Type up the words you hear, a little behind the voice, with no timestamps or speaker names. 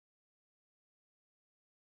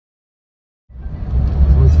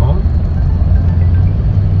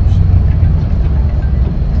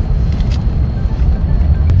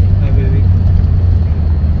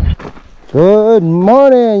Good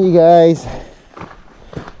morning, you guys.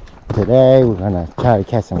 Today we're gonna try to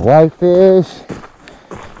catch some whitefish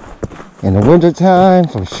in the winter time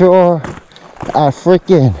from shore at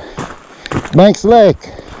freaking Banks Lake.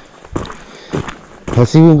 Let's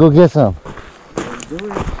see if we can go get some. Let's do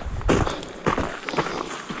it.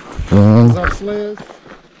 What's up, Slab?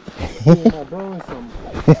 Me and my bro and some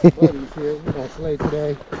buddies here. We're gonna slay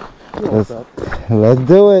today. Let's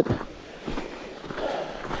do it.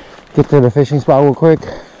 Get to the fishing spot real quick.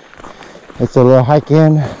 It's a little hike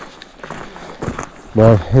in,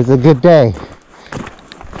 but it's a good day.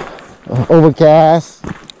 Overcast.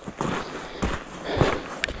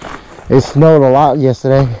 It snowed a lot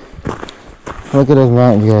yesterday. Look at those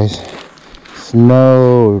mountains, guys.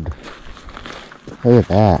 Snowed. Look at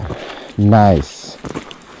that. Nice.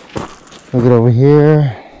 Look at over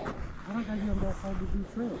here.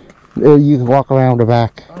 You can walk around the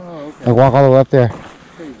back. Oh, okay. And walk all the way up there.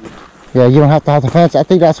 Crazy. Yeah, you don't have to have the fence. I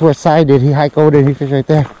think that's where Si did. He hiked over there and he fished right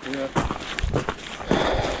there. Yeah.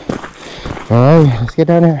 Alright, let's get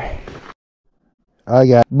down there. Oh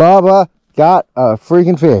yeah, Bubba got a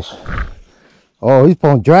freaking fish. Oh, he's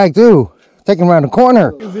pulling drag too. Take him around the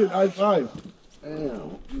corner. Is it I-5?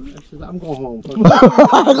 Damn. I'm going home.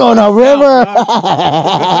 I'm going up river.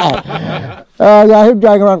 Oh yeah, he's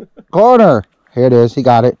dragging around the corner. Here it is. He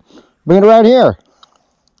got it. Bring it right here.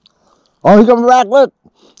 Oh, he's coming back. Look.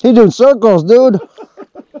 He's doing circles, dude.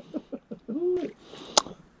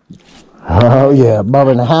 Oh yeah,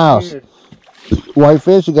 Bubba in the house.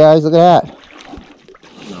 Whitefish, you guys. Look at that.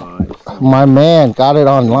 Nice. My man got it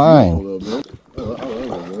online.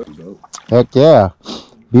 Heck yeah.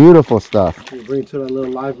 Beautiful stuff. You bring it to that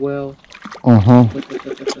little live well.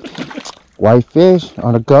 Whitefish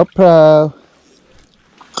on a GoPro.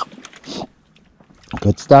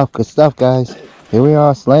 Good stuff, guys. Here we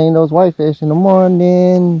are slaying those whitefish in the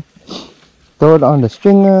morning. Throw it on the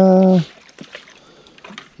stringer.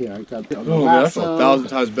 Yeah, I got I felt 1,000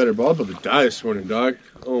 times better, but I'm about to die this morning, dog.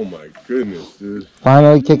 Oh my goodness, dude.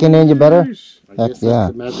 Finally kicking in, you better? I guess that's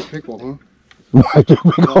the magic pickle, huh? Magic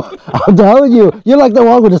pickle. I'm telling you, you're like the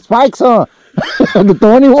one with the spikes on. The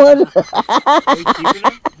thorny one.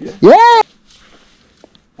 Yeah.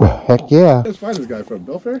 Well, heck yeah. Let's find this guy from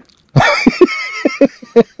Belfair.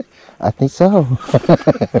 I think so.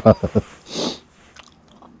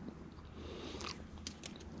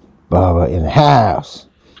 Bubba in the house.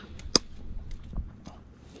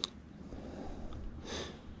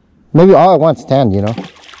 Maybe all at once 10, you know.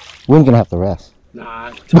 We ain't gonna have to rest. Nah,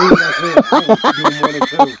 2, that's it. I ain't doing more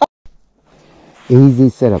than 2. Easy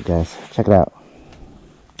setup, guys. Check it out.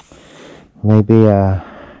 Maybe an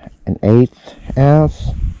 1/8 ounce.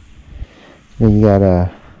 Then you got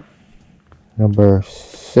a number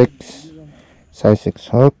 6, size 6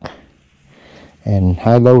 hook, and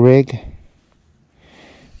high-low rig,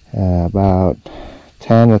 about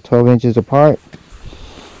 10 or 12 inches apart.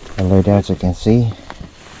 I'll lay down so you can see.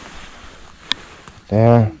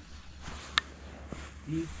 There.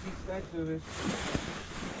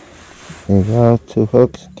 There you go, 2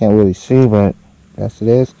 hooks. Can't really see, but that's it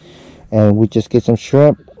is. And we just get some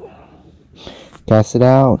shrimp, cast it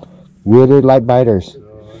out. Really light biters.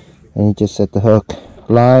 And you just set the hook.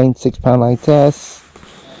 Line, 6-pound line test.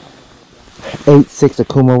 8/6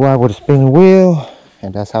 Okuma rod with a spinning wheel.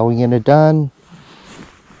 And that's how we get it done.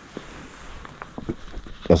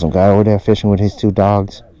 Got some guy over there fishing with his 2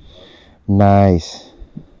 dogs. Nice.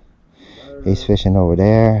 He's fishing over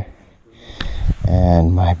there.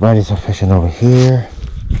 And my buddies are fishing over here.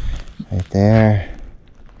 Right there.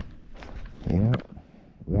 Yep.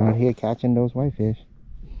 We're out here catching those whitefish.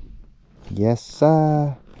 Yes,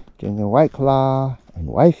 sir. Drinking White Claw and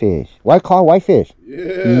whitefish. White Claw, whitefish.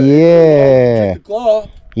 Yeah. Take the claw.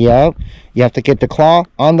 Yep. You have to get the claw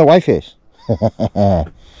on the whitefish.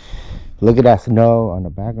 Look at that snow on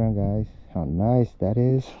the background, guys. How nice that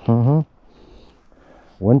is.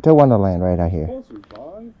 Winter wonderland right out here.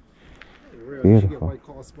 Beautiful.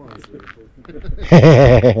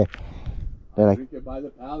 They're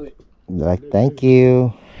like, thank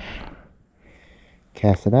you.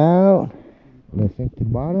 Cast it out. Let's sink to the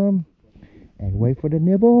bottom and wait for the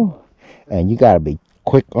nibble. And you gotta be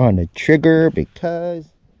quick on the trigger because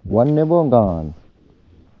one nibble and gone.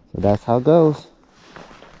 So that's how it goes.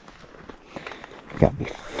 You gotta be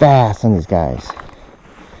fast on these guys.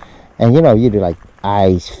 And you know, you do like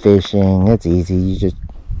ice fishing. It's easy. You just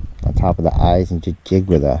on top of the ice and just jig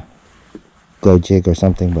with a glow jig or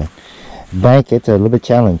something. But bank, it's a little bit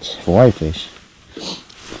challenge for whitefish.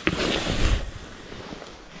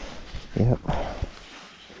 Yep.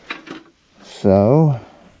 So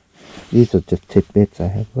these are just tidbits I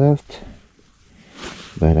have left,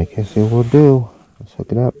 but I guess it will do. Let's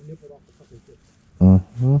hook it up.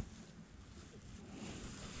 Mm-hmm.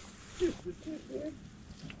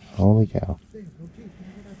 Holy cow.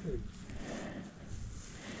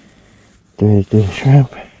 There's the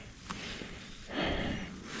shrimp.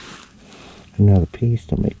 Another piece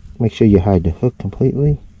to make sure you hide the hook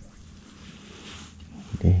completely.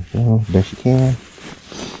 There you go, best you can.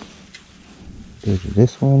 There's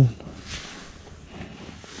this one.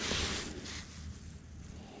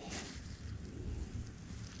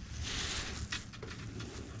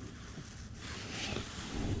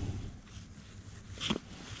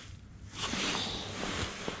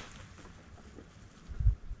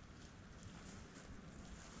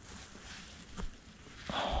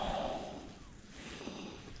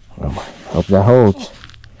 Hope that holds.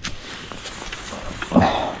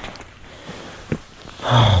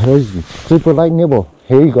 There's the super light nibble.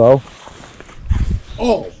 Here you go.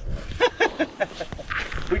 Oh!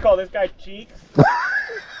 We call this guy Cheeks.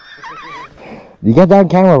 You got that on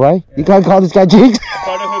camera, right? You gotta call this guy Cheeks?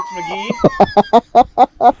 Hooks McGee.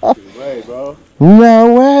 No way, bro.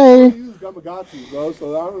 No way. He uses Gamagotchi, bro,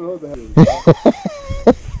 so I don't know what the hell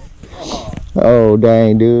it is. Oh,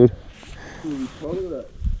 dang, dude.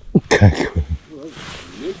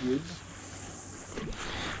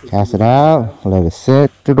 Cast it out, let it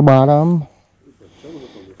sit to the bottom.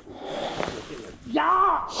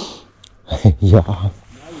 Yeah! Yeah.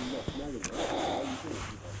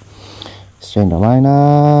 Straighten the line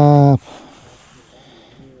up.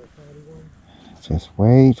 Just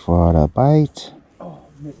wait for the bite.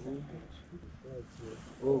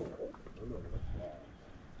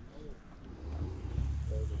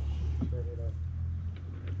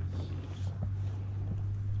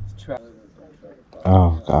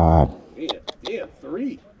 Oh God. Yeah,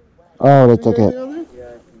 3. Oh, they took it.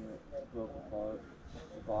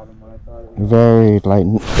 Very light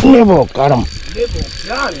nibble. Got him. Nibble,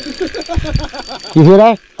 got him. You hear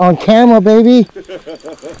that? On camera, baby.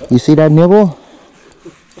 You see that nibble?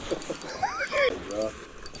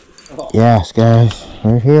 Yes, guys.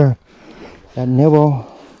 Right here. That nibble.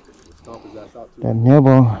 That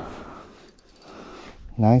nibble.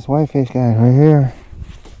 Nice whitefish, guys. Right here.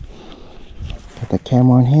 Put the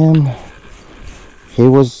camera on him. He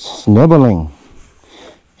was nibbling.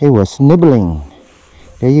 He was nibbling.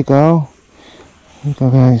 There you go. There you go,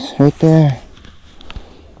 guys. Right there.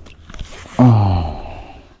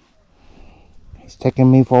 Oh. He's taking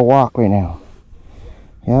me for a walk right now.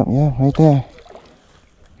 Yep, right there.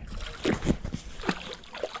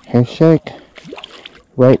 Head shake.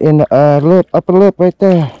 Right in the lip, upper lip right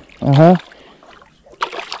there. Uh-huh.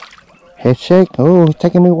 Head shake. Oh, he's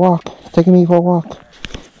taking me a walk. He's taking me for a walk.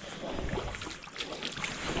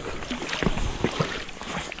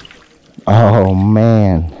 Oh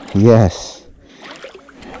man, yes.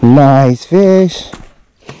 Nice fish.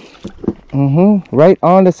 Right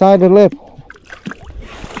on the side of the lip.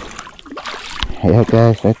 Yeah,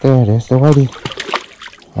 guys, right there. There's the whitey.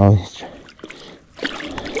 Oh, he's...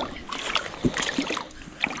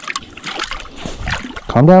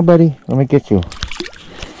 Calm down, buddy. Let me get you.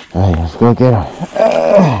 Alright, let's go get him.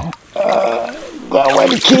 Go out,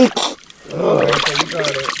 whitey cheeks.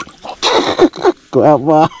 Go out,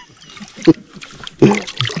 boy.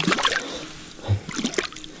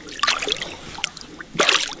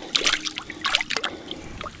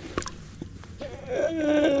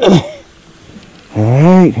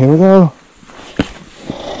 Alright, here we go.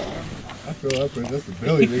 I feel up for that's the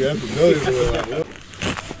belly, nigga. That's the belly.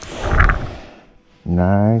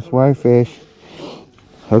 Nice whitefish.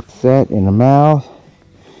 Hook set in the mouth.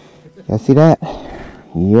 You see that?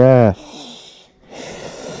 Yes.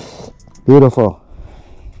 Beautiful.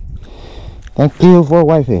 Thank you for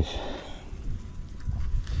whitefish.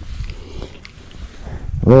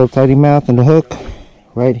 Little tidy mouth and the hook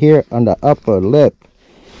right here on the upper lip.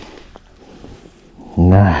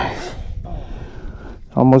 Nice.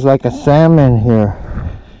 Almost like a salmon here.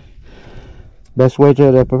 Best way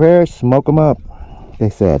to prepare, smoke them up, they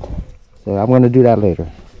said. So I'm going to do that later.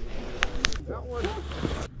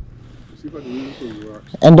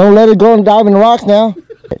 And don't let it go and dive in the rocks now.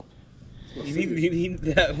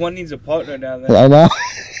 One needs a partner down there. I know.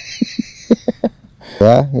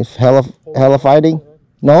 Yeah, it's hella fighting.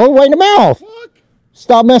 No, right in the mouth. Fuck.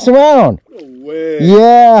 Stop messing around. No way.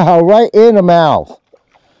 Yeah, right in the mouth.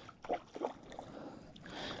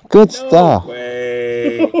 Good stuff.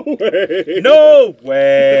 Way. No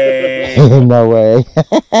way. No way.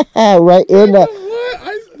 Right in the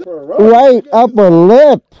right upper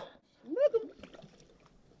lip.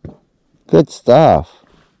 Good stuff.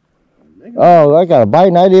 Oh, I got a bite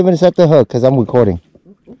and I didn't even set the hook because I'm recording.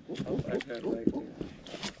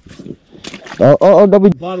 Oh, don't be.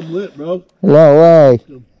 Bottom lip, bro. No way.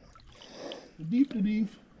 Deep to deep.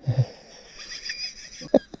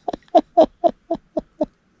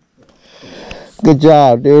 Good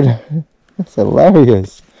job, dude. That's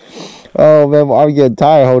hilarious. Oh man, I'm getting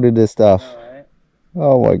tired holding this stuff. Alright.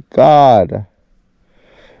 Oh my god.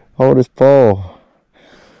 Hold this pole.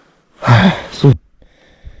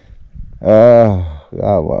 Oh,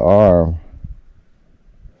 God, my arm.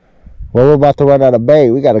 Well, we're about to run out of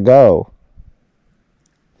bait. We gotta go.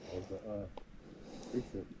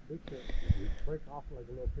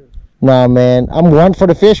 Nah, man. I'm one for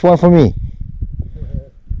the fish, one for me.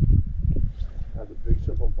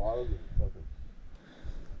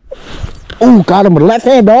 Ooh, got him with left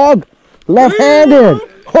hand, dog. Left-handed.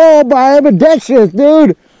 Oh, by ambidextrous,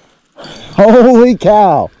 dude. Holy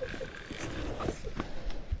cow.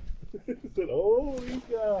 Holy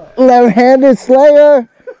cow. Left-handed slayer.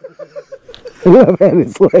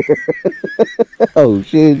 Left-handed slayer. Oh,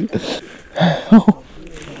 shit.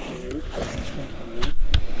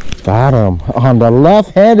 Got him on the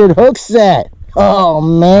left-handed hook set. Oh,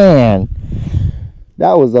 man.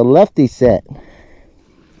 That was a lefty set.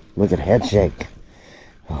 Look at head shake.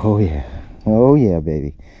 Oh, yeah. Oh, yeah,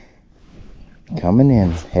 baby. Coming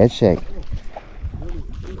in. Head shake.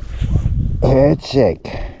 Head shake.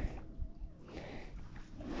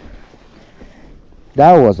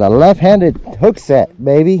 That was a left-handed hook set,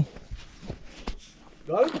 baby.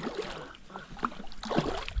 Got it?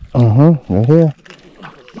 Right here.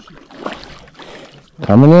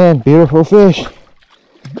 Coming in. Beautiful fish.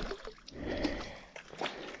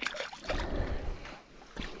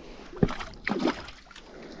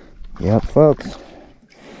 Yep, folks.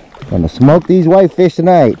 Gonna smoke these whitefish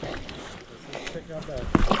tonight.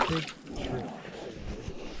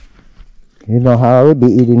 You know how I would be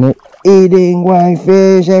eating it. Eating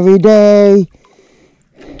whitefish every day.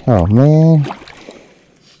 Oh man.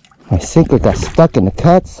 My sinker got stuck in the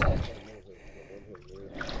cuts.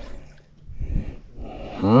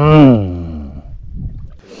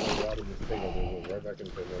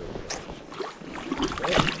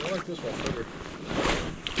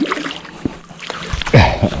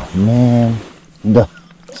 Man, the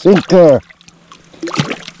sinker.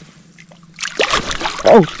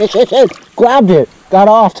 Oh, shit. Grabbed it. Got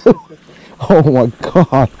off too. Oh my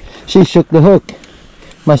god. She shook the hook.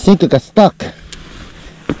 My sinker got stuck.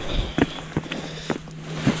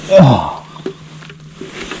 Oh.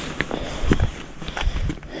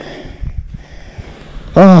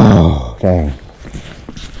 Oh, dang.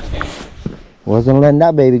 Wasn't letting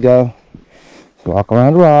that baby go. So walk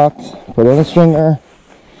around the rocks. Put in a stringer.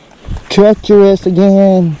 Treacherous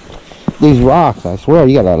again. These rocks, I swear,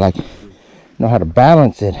 you gotta like know how to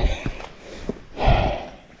balance it.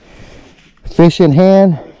 Fish in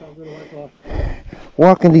hand.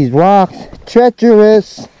 Walking these rocks.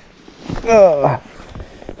 Treacherous. Ugh.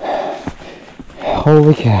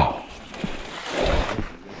 Holy cow.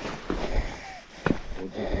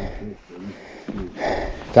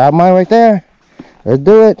 Got mine right there. Let's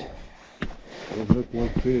do it. Look, one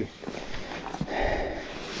fish.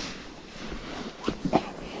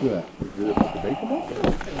 Look at that. Did it put the bait come up?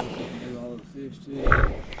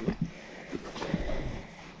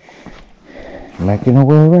 Making our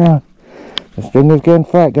way around. The stringer's getting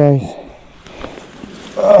fat, guys.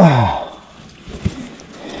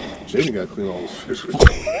 Jaden got to clean all those fish with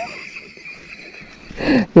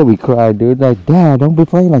He'll be crying, dude. Like, Dad, don't be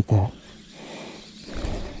playing like that.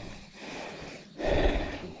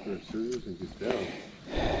 serious and gets down.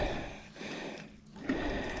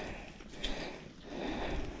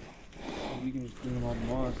 You can just clean them all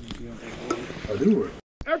tomorrow since you don't take it. I do it.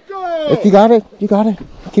 If you got it, you got it.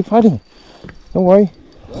 Keep fighting. Don't worry.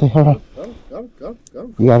 Say hold on. Got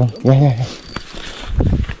him. You got him. Yeah.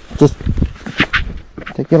 Just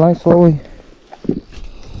take your line slowly.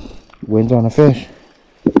 Wind's on the fish.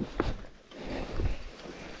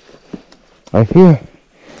 Right here.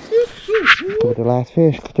 With the last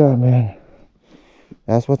fish. Good job, man.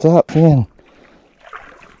 That's what's up, man.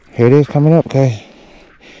 Here it is coming up, guys.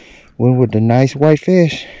 Wind with the nice white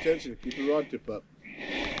fish. Attention, keep the rod tip up.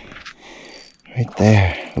 Right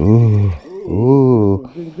there. Ooh.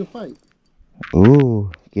 Good fight.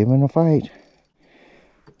 Ooh. Give him a fight.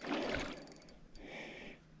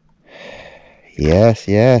 Yes.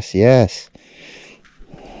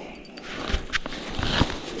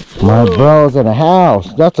 My bro's in the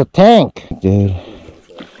house. That's a tank, dude.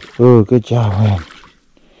 Ooh, good job, man.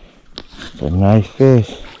 It's a nice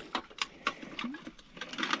fish.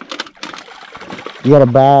 You gotta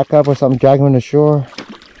back up or something, drag him in the shore.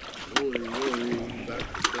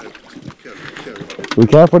 Be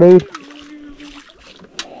careful, dude.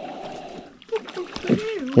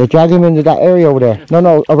 Yeah, drag him into that area over there.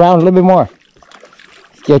 No, around a little bit more.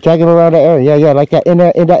 Yeah, drag him around that area. Yeah, like that in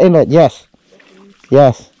that inlet. Yes.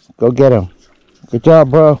 Yes. Go get him. Good job,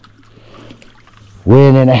 bro.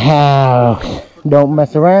 Win in the house. Don't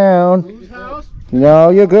mess around. Whose house? No,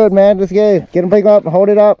 you're good, man. Let's get him, pick up, hold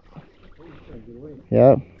it up.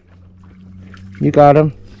 Yep. You got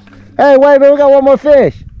him. Hey, wait a minute, we got one more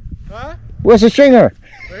fish. Huh? Where's the stringer?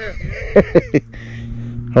 Where?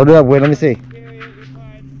 Hold it up, wait, let me see.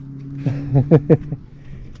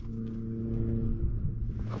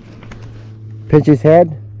 Pinch his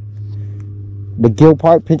head. The gill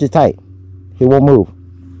part, pinch it tight. He won't move.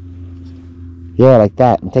 Yeah, like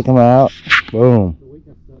that. And take him out. Boom.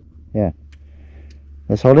 Yeah.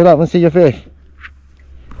 Let's hold it up and see your fish.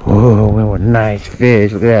 Whoa, what a nice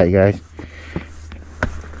fish. Look at that, you guys.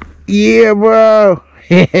 Yeah, bro.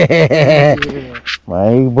 Yeah.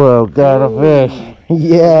 My bro got a fish.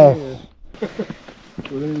 Yeah.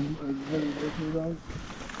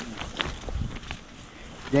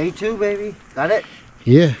 Day 2, baby. Got it?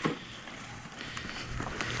 Yeah.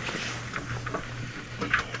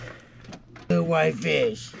 Good white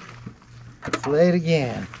fish. Slay it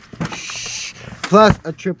again. Plus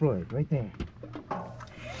a triploid right there.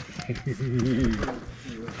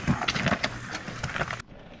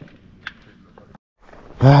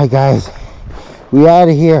 Alright guys, we out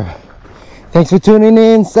of here. Thanks for tuning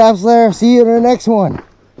in, Slab Slayer. See you in the next one.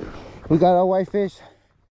 We got our white fish